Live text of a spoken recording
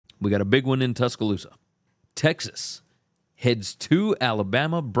We got a big one in Tuscaloosa. Texas heads to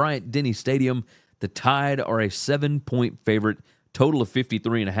Alabama, Bryant-Denny Stadium. The Tide are a 7-point favorite. Total of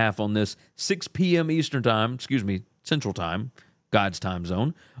 53.5 on this. 6 p.m. Eastern time, Central time, God's time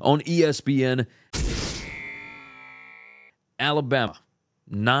zone, on ESPN. Alabama,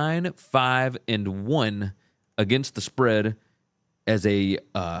 9-5-1 against the spread as a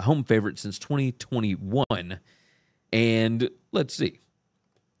home favorite since 2021. And let's see.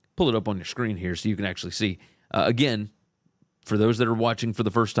 Pull it up on your screen here so you can actually see. Again, for those that are watching for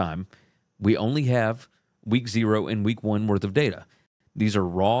the first time, we only have Week 0 and Week 1 worth of data. These are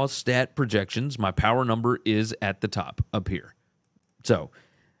raw stat projections. My power number is at the top up here. So,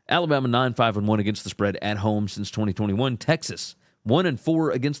 Alabama 9-5-1 against the spread at home since 2021. Texas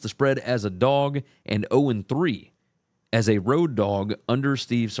 1-4 against the spread as a dog and 0-3 as a road dog under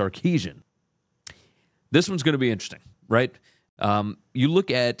Steve Sarkisian. This one's going to be interesting, right? You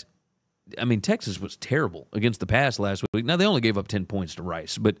look at, Texas was terrible against the pass last week. Now, they only gave up 10 points to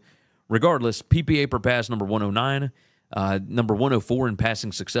Rice, but regardless, PPA per pass, number 109, number 104 in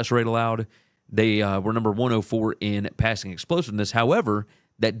passing success rate allowed. They were number 104 in passing explosiveness. However,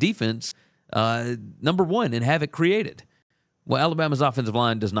 that defense, number 1 in havoc created. Well, Alabama's offensive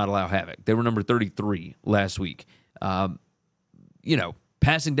line does not allow havoc. They were number 33 last week. Passing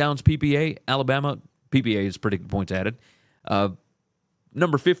downs PPA, Alabama, PPA is predicted points added.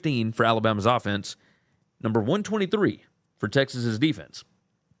 Number 15 for Alabama's offense. Number 123 for Texas's defense.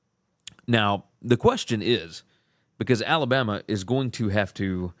 Now, the question is, because Alabama is going to have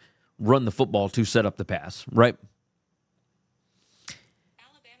to run the football to set up the pass, right?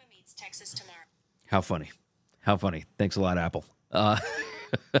 Alabama meets Texas tomorrow. How funny. How funny. Thanks a lot, Apple.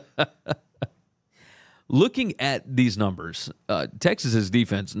 Looking at these numbers, Texas's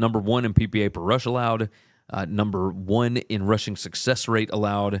defense, number 1 in PPA per rush allowed, number 1 in rushing success rate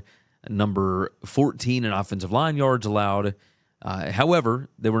allowed, number 14 in offensive line yards allowed. However,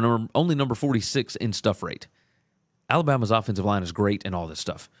 they were only number 46 in stuff rate. Alabama's offensive line is great in all this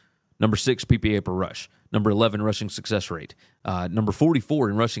stuff. Number 6 PPA per rush. Number 11 rushing success rate. Number 44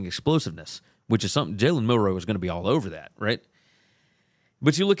 in rushing explosiveness, which is something Jalen Milroe is going to be all over that, right?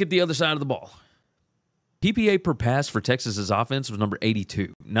 But you look at the other side of the ball. PPA per pass for Texas's offense was number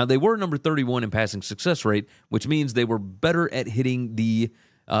 82. Now, they were number 31 in passing success rate, which means they were better at hitting the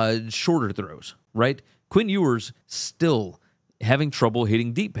shorter throws, right? Quinn Ewers still having trouble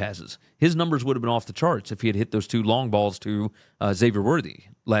hitting deep passes. His numbers would have been off the charts if he had hit those 2 long balls to Xavier Worthy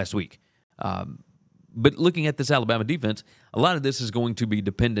last week. But looking at this Alabama defense, a lot of this is going to be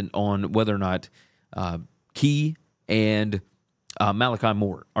dependent on whether or not Key and Malachi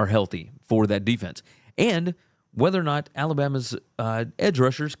Moore are healthy for that defense, and whether or not Alabama's edge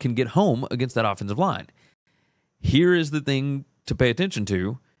rushers can get home against that offensive line. Here is the thing to pay attention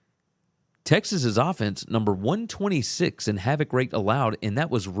to. Texas's offense, number 126 in havoc rate allowed, and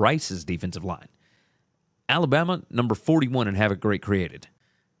that was Rice's defensive line. Alabama, number 41 in havoc rate created.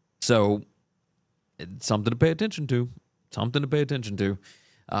 So, it's something to pay attention to.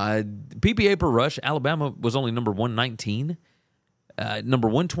 PPA per rush, Alabama was only number 119. Number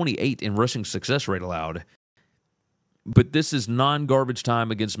 128 in rushing success rate allowed. But this is non-garbage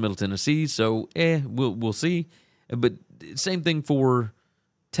time against Middle Tennessee, so we'll see. But same thing for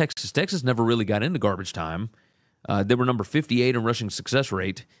Texas. Texas never really got into garbage time. They were number 58 in rushing success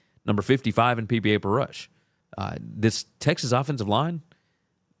rate, number 55 in PPA per rush. This Texas offensive line,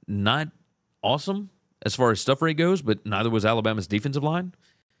 not awesome as far as stuff rate goes, but neither was Alabama's defensive line.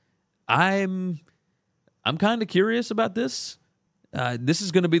 I'm kind of curious about this. This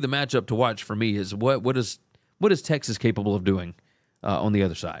is going to be the matchup to watch for me. Is what is Texas capable of doing on the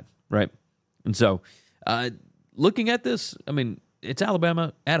other side, right? And so, looking at this, it's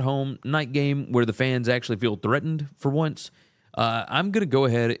Alabama at home, night game where the fans actually feel threatened for once. I'm going to go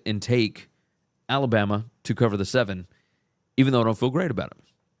ahead and take Alabama to cover the 7, even though I don't feel great about it.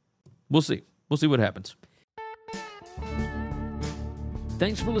 We'll see. We'll see what happens.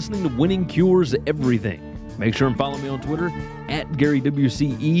 Thanks for listening to Winning Cures Everything. Make sure and follow me on Twitter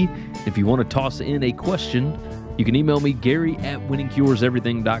 @GaryWCE. If you want to toss in a question, you can email me,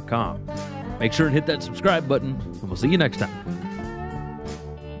 Gary@winningcureseverything.com. Make sure and hit that subscribe button, and we'll see you next time.